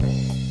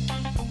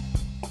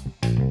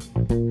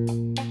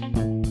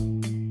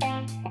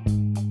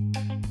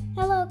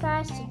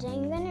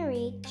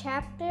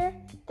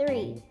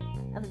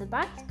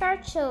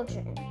Boxcar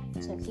children.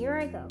 So here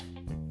I go.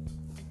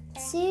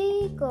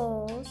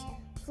 Seagulls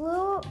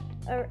flew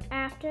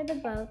after the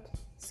boat,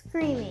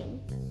 screaming.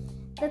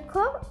 The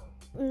cook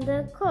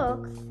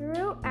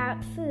threw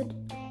out food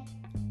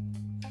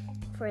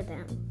for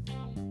them.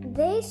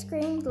 They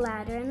screamed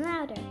louder and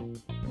louder.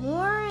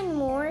 More and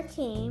more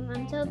came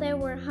until there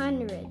were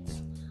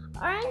hundreds.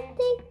 "Aren't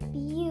they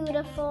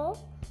beautiful?"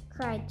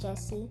 cried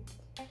Jessie.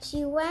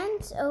 She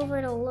went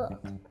over to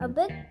look. A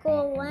big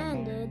gull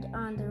landed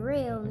on the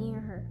rail near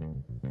her.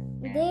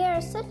 "They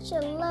are such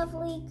a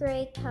lovely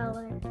gray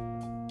color."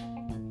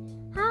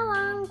 "How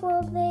long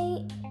will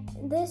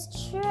this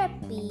trip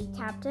be,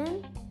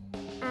 Captain?"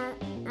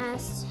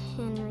 asked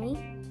Henry.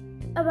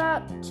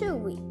 "About 2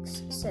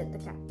 weeks," said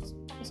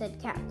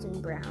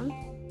Captain Brown.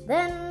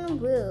 "Then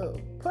we'll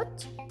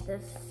put the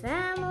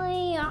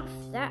family at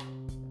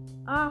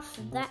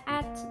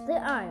the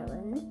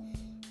island,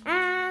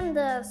 and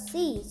the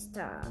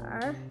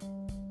C.3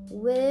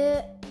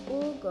 will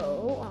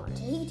go on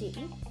Tahiti."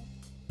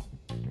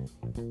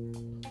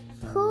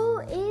 "Who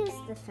is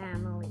the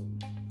family?"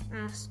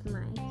 asked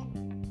Mike.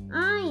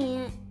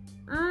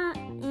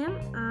 Am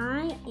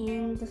I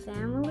in the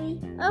family?"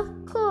 "Of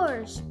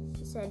course,"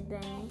 said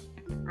Benny.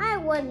 "I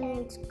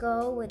wouldn't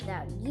go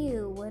without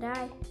you, would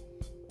I?"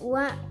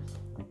 "What?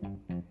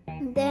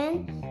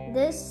 Then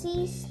the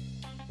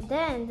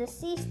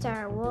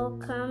C.3 will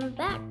come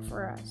back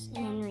for us,"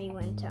 Henry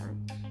went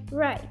on.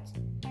 "Right.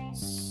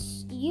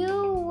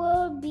 You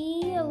will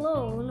be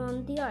alone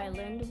on the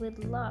island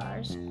with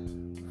Lars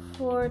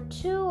for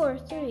 2 or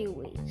 3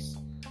 weeks.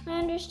 I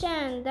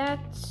understand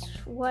that's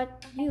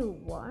what you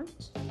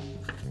want."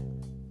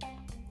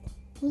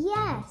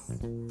 "Yes,"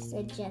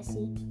 said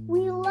Jessie.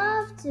 We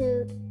love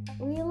to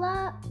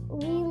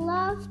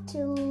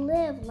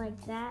live like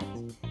that.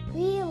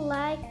 We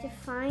like to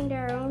find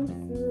our own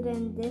food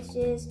and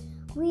dishes.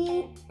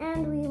 We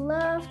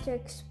love to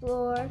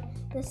explore."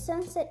 The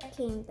sunset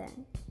came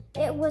then.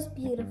 It was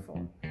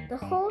beautiful. The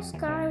whole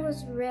sky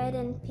was red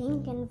and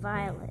pink and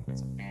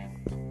violet.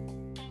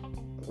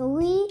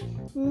 "We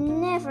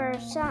never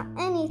saw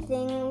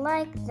anything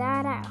like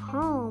that at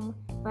home,"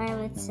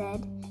 Violet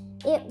said.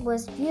 It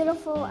was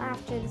beautiful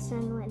after the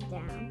sun went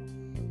down.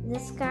 The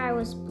sky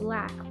was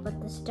black, but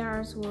the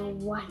stars were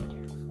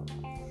wonderful.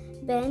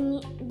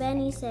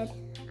 Benny said,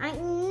 "I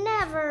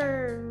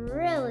never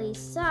really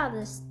saw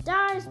the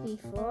stars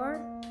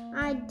before.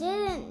 I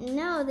didn't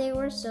know they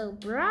were so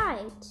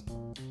bright."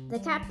 The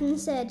captain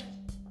said,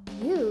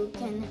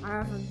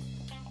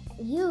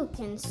 You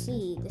can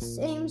see the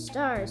same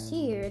stars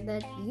here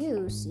that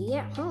you see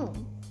at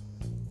home.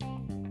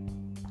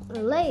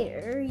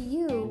 Later,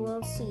 you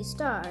will see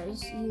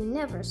stars you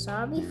never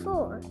saw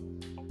before.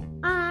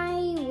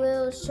 I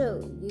will show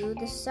you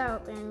the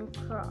Southern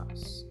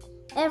Cross."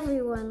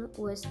 Everyone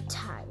was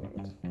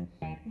tired.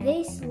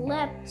 They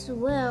slept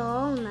well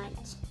all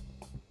night.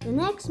 The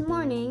next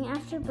morning,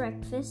 after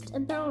breakfast, a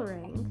bell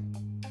rang.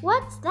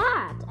 "What's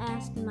that?"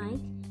 asked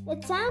Mike.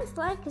 "It sounds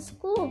like a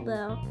school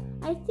bell."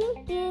 "I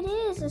think it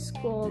is a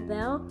school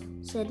bell,"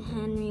 said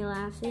Henry,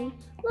 laughing.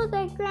 "Look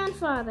at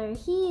Grandfather.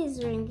 He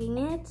is ringing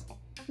it."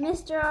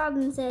 Mr.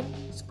 Alden said,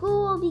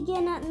 "School will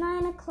begin at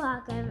 9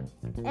 o'clock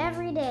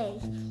every day.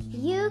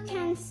 You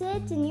can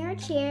sit in your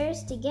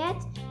chairs to get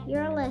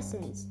your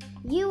lessons.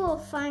 You will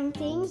find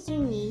things you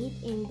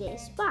need in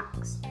this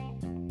box."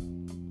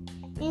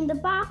 In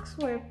the box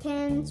were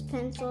pens,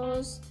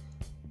 pencils,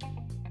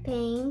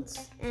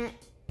 paints,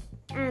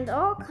 and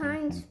all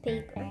kinds of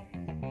paper.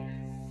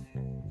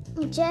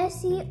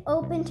 Jessie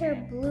opened her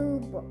blue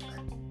book.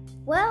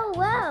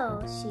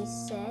 Well, she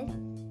said.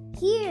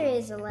 "Here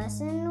is a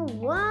lesson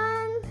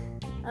 1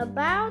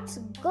 about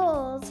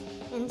gulls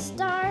and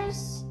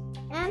stars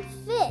and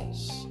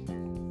fish."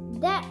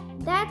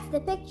 That's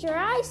the picture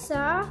I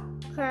saw,"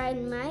 cried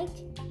Mike.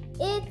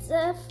 "It's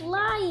a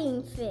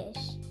flying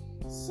fish."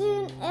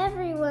 Soon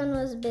everyone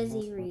was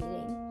busy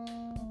reading.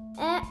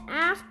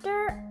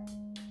 After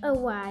a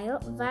while,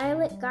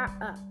 Violet got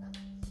up.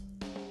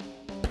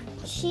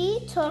 She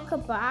took a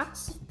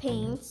box of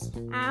paints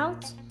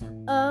out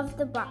of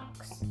the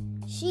box.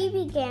 She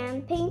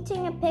began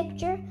painting a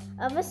picture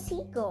of a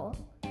seagull.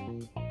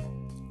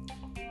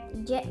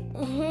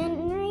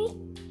 Henry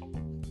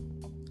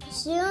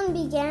soon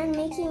began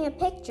making a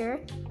picture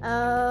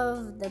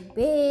of the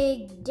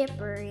Big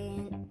Dipper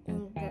in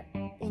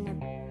a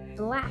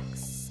black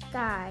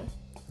sky.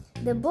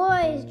 The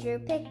boys drew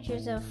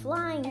pictures of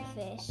flying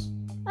fish.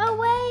 "A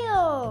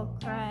whale!"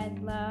 cried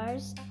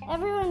Lars.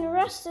 Everyone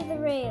rushed to the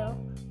rail.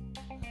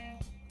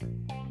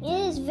 "It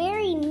is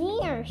very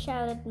near,"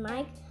 shouted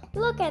Mike.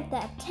 "Look at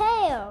that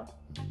tail."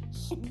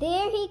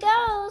 "There he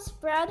goes,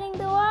 sprouting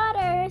the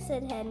water,"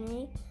 said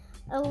Henry.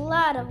 A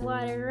lot of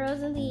water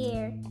rose in the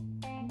air.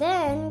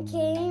 Then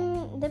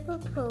came the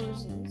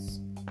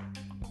proposals.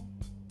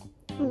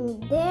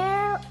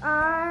 "There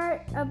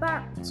are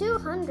about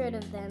 200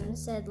 of them,"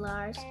 said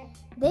Lars.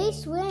 "They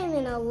swim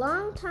in a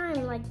long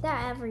time like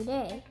that every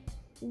day.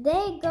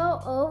 They go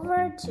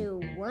over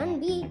to one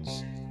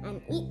beach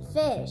and eat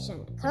fish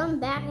and come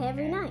back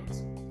every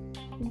night.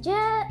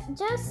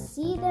 Just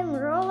see them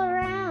roll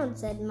around,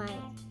 said Mike.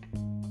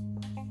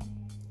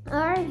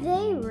 Are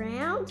they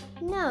round?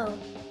 No.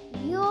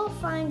 You'll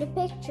find a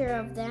picture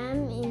of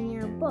them in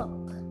your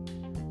book,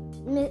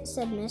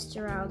 said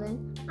Mr.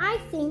 Alden. I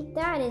think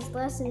that is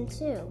lesson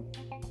 2.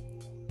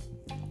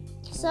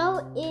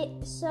 So it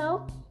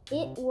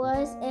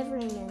was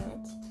every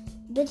minute.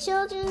 The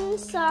children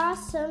saw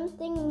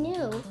something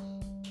new,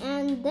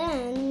 and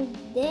then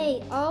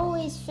they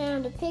always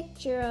found a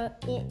picture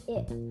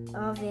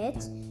of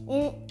it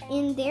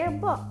in their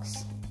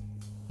books.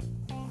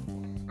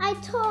 I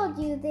told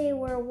you they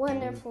were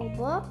wonderful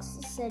books,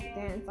 said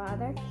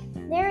Grandfather.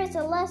 There is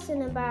a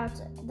lesson about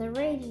the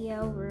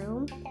radio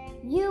room.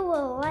 You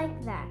will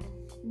like that.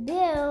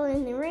 Bill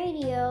in the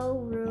radio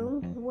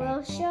room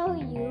will show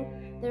you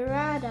the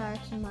radar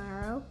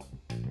tomorrow.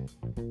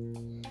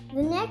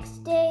 The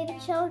next day, the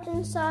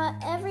children saw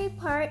every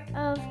part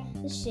of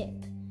the ship.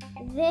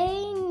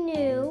 They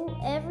knew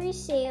every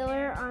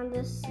sailor on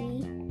the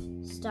sea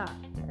star.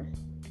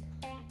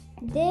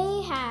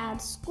 They had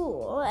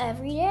school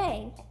every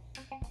day.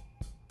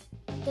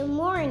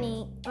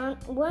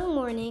 One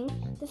morning,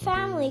 the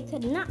family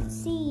could not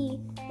see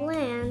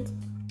land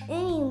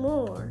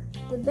anymore.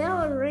 The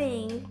bell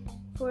rang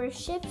for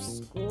ship's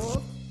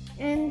school,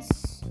 and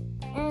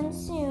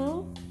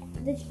soon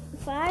the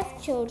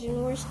 5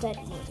 children were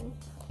studying.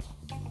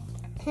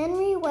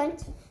 Henry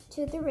went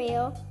to the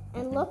rail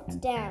and looked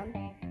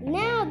down.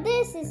 Now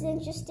this is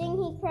interesting,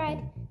 he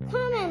cried.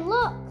 Come and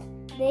look!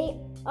 They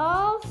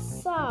all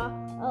saw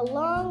a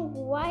long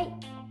white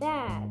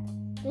bag.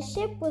 The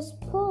ship was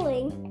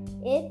pulling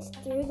it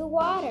through the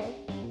water.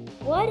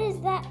 What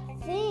is that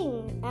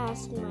thing?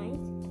 Asked Mike.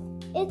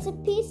 It's a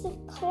piece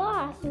of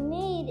cloth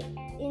made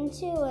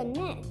into a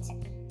net,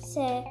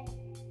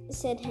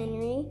 said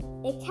Henry.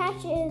 It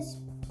catches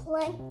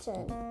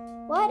plankton.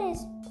 What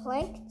is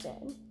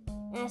plankton?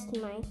 Asked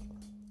Mike.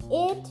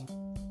 It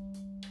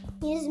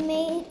is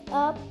made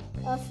up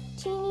of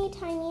teeny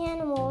tiny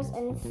animals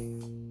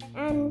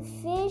and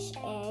fish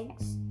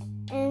eggs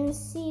and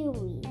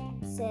seaweed,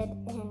 said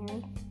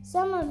Henry.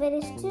 Some of it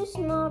is too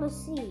small to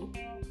see,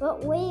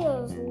 but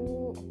whales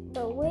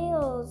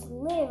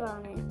live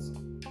on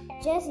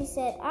it. Jessie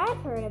said, I've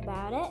heard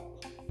about it.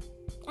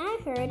 I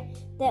heard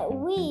that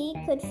we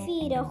could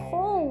feed a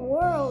whole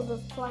world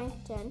of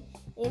plankton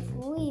if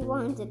we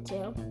wanted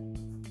to.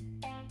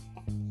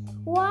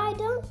 Why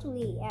don't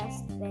we?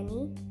 Asked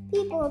Benny.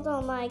 People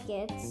don't like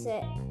it,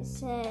 said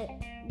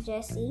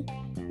Jessie.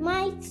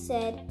 Mike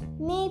said,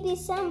 maybe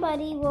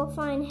somebody will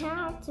find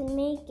how to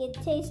make it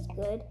taste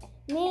good.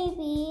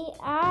 Maybe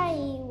I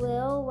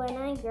will when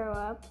I grow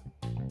up.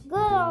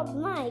 Good old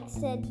Mike,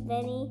 said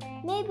Benny.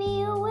 Maybe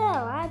you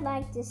will. I'd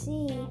like to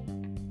see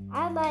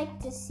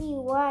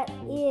what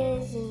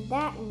is in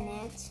that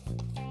net.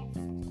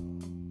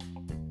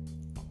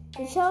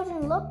 The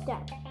children looked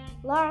up.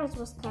 Lars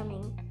was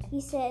coming.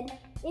 He said,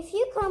 if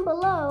you come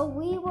below,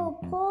 we will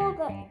pull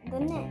the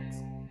net.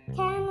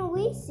 Can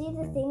we see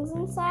the things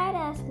inside?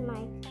 Asked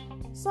Mike.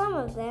 Some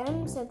of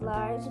them, said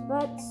Lars,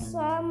 but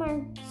some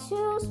are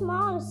too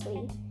small to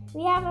see.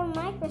 We have a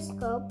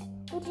microscope,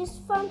 which is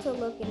fun to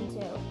look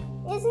into.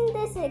 Isn't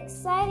this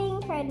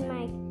exciting? Cried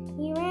Mike.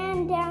 He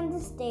ran down the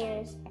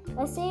stairs.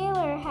 A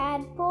sailor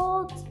had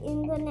pulled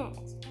in the net.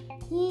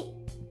 He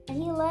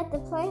let the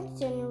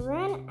plankton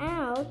run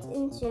out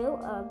into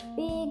a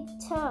big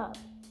tub.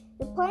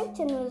 The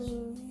plankton was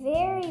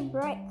very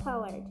bright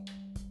colored.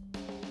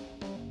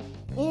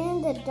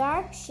 In the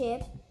dark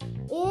ship,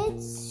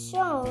 it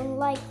shone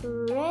like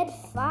red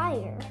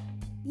fire.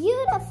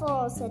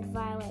 Beautiful, said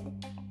Violet.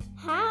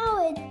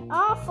 How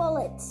awful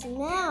it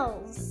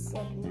smells,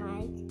 said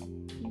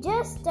Mike.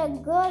 Just a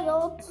good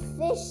old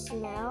fish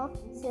smell,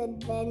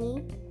 said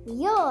Benny.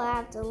 You'll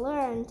have to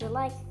learn to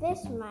like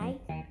fish, Mike.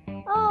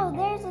 Oh,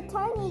 there's a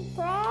tiny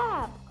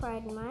crab,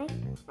 cried Mike.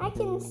 I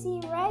can see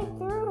right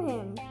through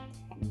him.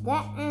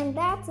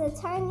 That's a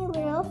tiny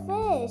little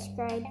fish,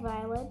 cried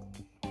Violet.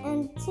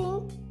 And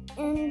pink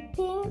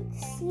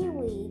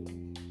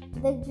seaweed,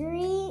 the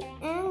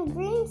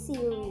green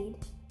seaweed.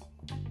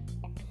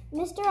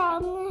 Mr.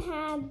 Alden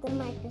had the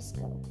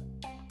microscope.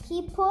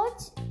 He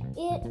put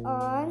it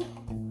on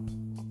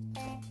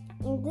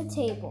the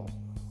table.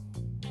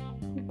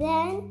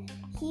 Then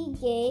he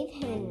gave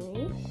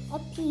Henry a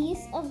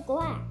piece of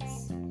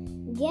glass.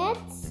 Get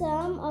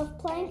some of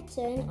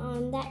plankton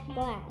on that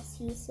glass,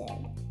 he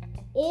said.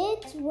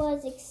 It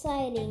was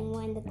exciting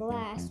when the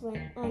glass went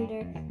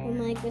under the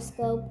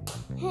microscope.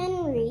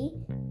 Henry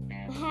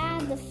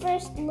had the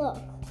first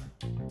look.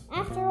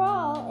 After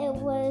all,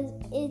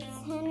 it's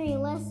Henry's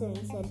lesson,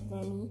 said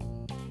Benny.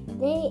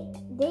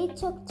 They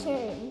took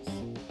turns.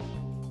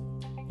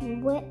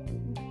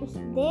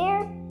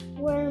 There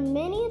were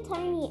many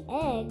tiny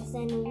eggs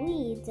and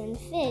weeds and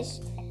fish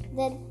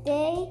that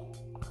they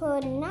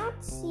could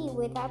not see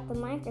without the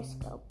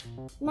microscope.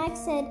 Mike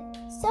said,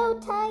 so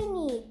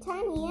tiny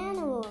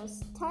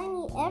animals,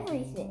 tiny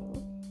everything.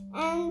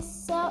 And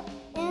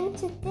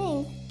to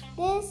think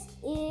this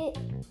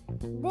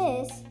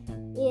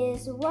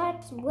is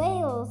what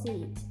whales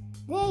eat.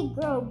 They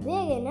grow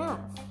big enough,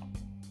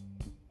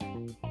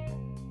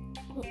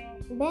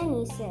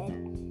 Benny said.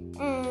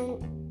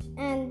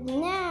 And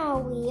now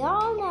we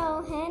all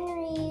know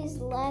Henry's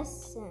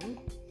lesson.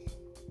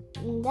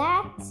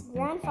 That's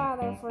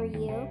grandfather for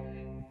you.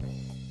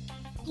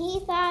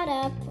 He thought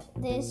up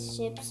this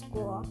ship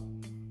school.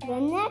 The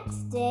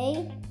next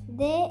day,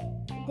 they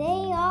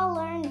all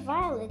learned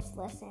Violet's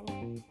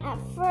lesson. At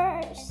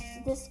first,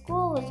 the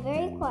school was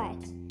very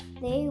quiet.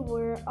 They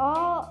were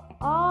all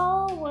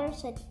were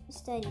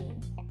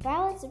studying.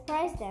 Violet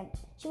surprised them.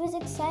 She was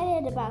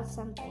excited about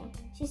something.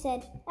 She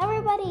said,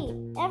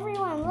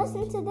 everyone,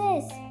 listen to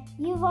this.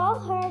 You've all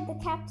heard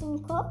of Captain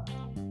Cook?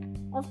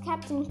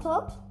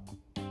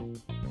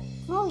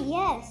 Oh,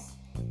 yes,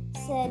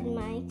 said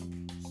Mike.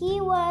 He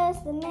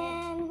was the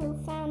man who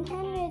found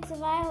hundreds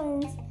of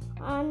islands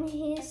on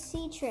his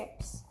sea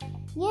trips.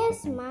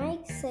 Yes,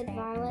 Mike, said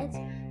Violet.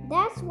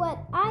 That's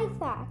what I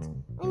thought.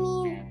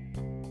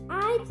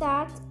 I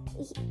thought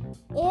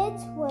it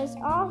was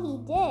all he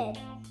did.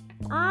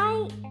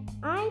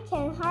 I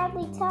can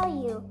hardly tell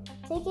you.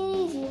 Take it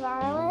easy,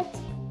 Violet,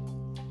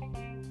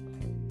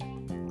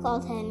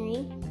 called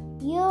Henry.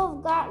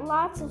 You've got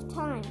lots of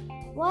time.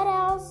 What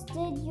else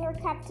did your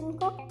Captain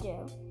Cook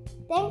do?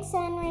 Thanks,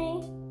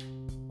 Henry.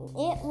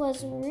 It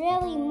was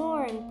really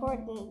more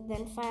important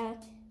than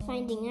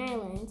finding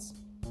islands.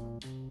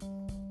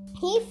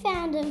 He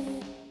found a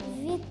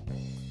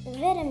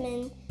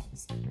vitamin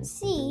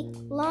C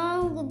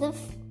long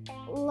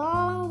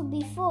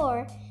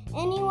before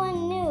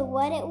anyone knew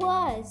what it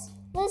was.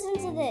 Listen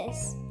to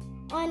this.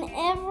 On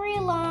every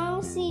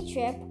long sea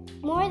trip,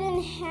 more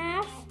than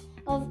half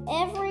of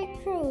every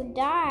crew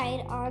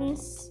died on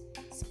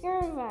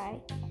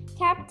scurvy.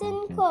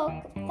 Captain Cook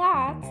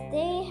thought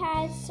they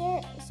had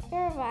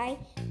scurvy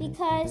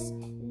because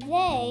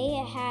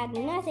they had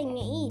nothing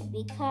to eat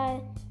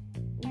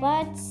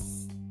but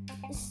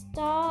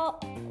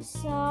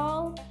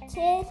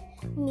salted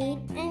meat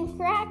and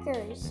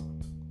crackers.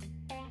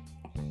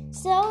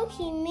 So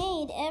he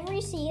made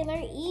every sailor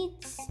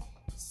eat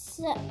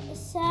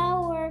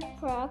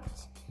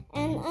sauerkraut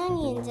and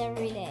onions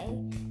every day.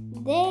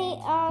 They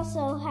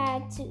also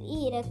had to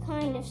eat a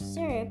kind of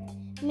syrup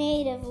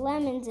made of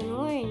lemons and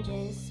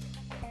oranges.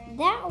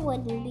 That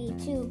wouldn't be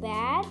too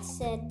bad,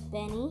 said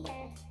Benny.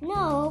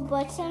 No,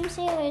 but some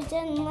sailors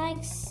didn't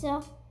like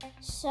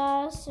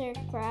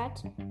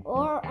sauerkraut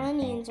or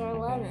onions or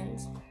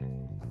lemons.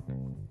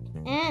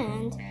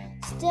 And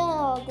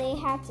still they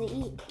had to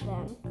eat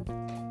them.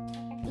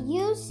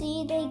 You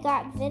see, they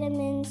got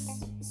vitamin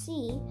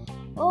C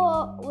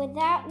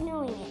without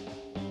knowing it.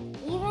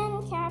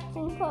 Even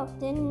Captain Cook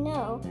didn't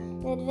know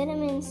that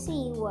vitamin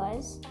C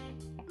was.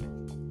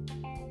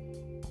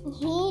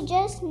 He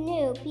just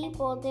knew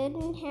people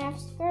didn't have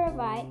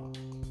scurvy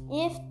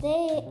if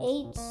they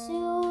ate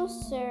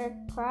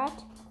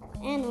sauerkraut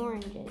and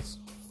oranges.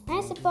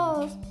 I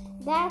suppose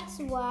that's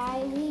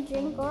why we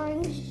drink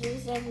orange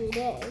juice every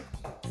day,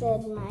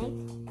 said Mike.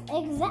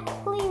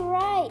 Exactly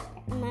right,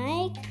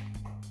 Mike,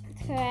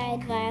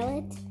 cried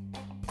Violet.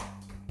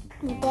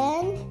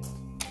 Then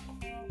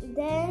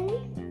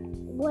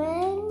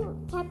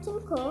when Captain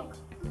Cook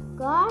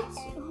got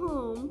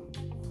home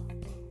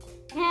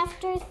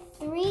after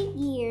 3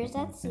 years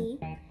at sea,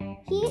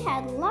 he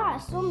had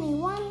lost only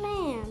one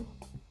man.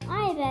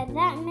 I bet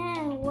that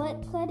man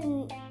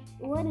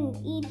wouldn't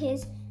eat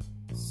his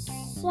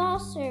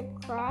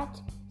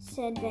sauerkraut,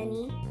 said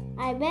Benny.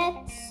 I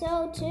bet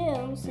so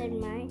too, said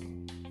Mike.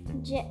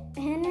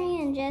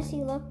 Henry and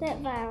Jessie looked at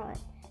Violet.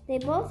 They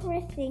both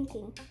were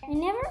thinking, I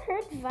never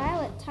heard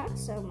Violet talk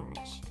so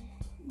much.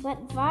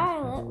 But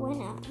Violet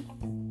went on.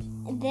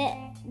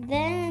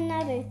 Then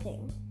another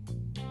thing,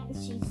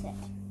 she said.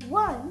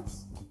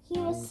 Once, he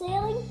was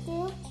sailing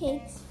through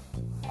cakes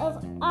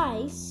of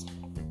ice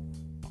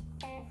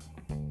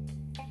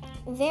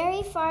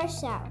very far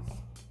south.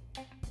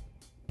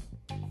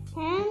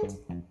 And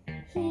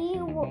he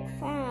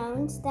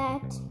found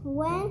that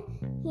when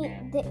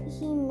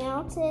he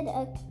melted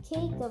a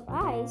cake of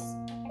ice,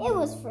 it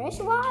was fresh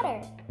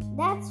water.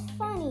 That's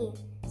funny,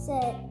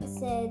 said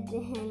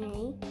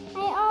Henry.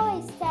 I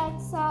always thought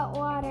salt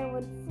water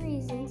would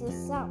freeze into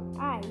salt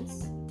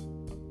ice.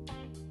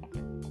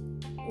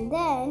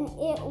 Then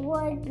it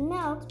would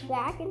melt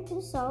back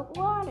into salt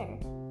water.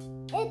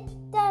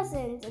 It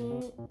doesn't,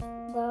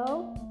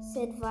 though,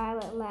 said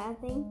Violet,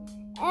 laughing.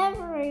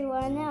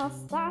 Everyone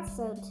else thought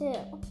so, too.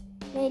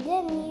 They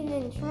didn't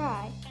even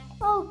try.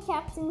 Oh,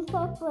 Captain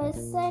Cook was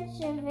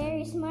such a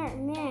very smart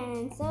man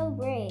and so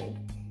brave.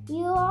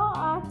 You all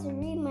ought to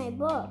read my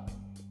book.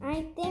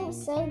 I think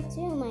so,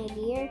 too, my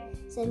dear,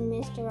 said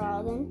Mr.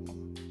 Alden.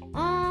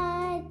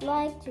 I'd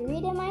like to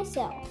read it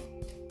myself.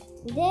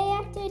 Day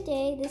after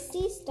day, the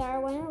sea star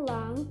went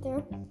along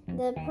through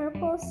the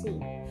purple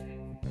sea.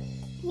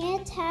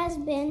 It has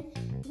been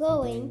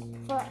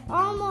going for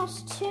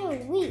almost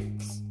 2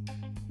 weeks.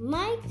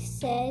 Mike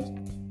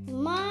said,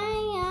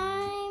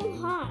 I'm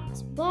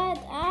hot, but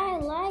I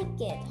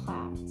like it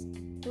hot.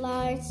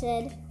 Lard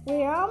said,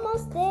 we're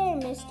almost there,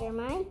 Mr.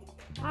 Mike.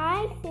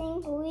 I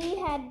think we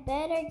had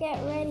better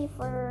get ready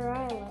for our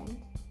island.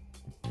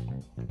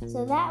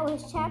 So that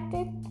was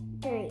chapter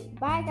 3.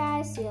 Bye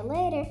guys, see you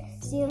later.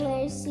 See you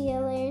later, see you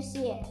later,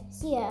 see ya.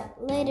 See ya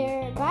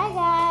later. Bye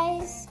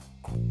guys.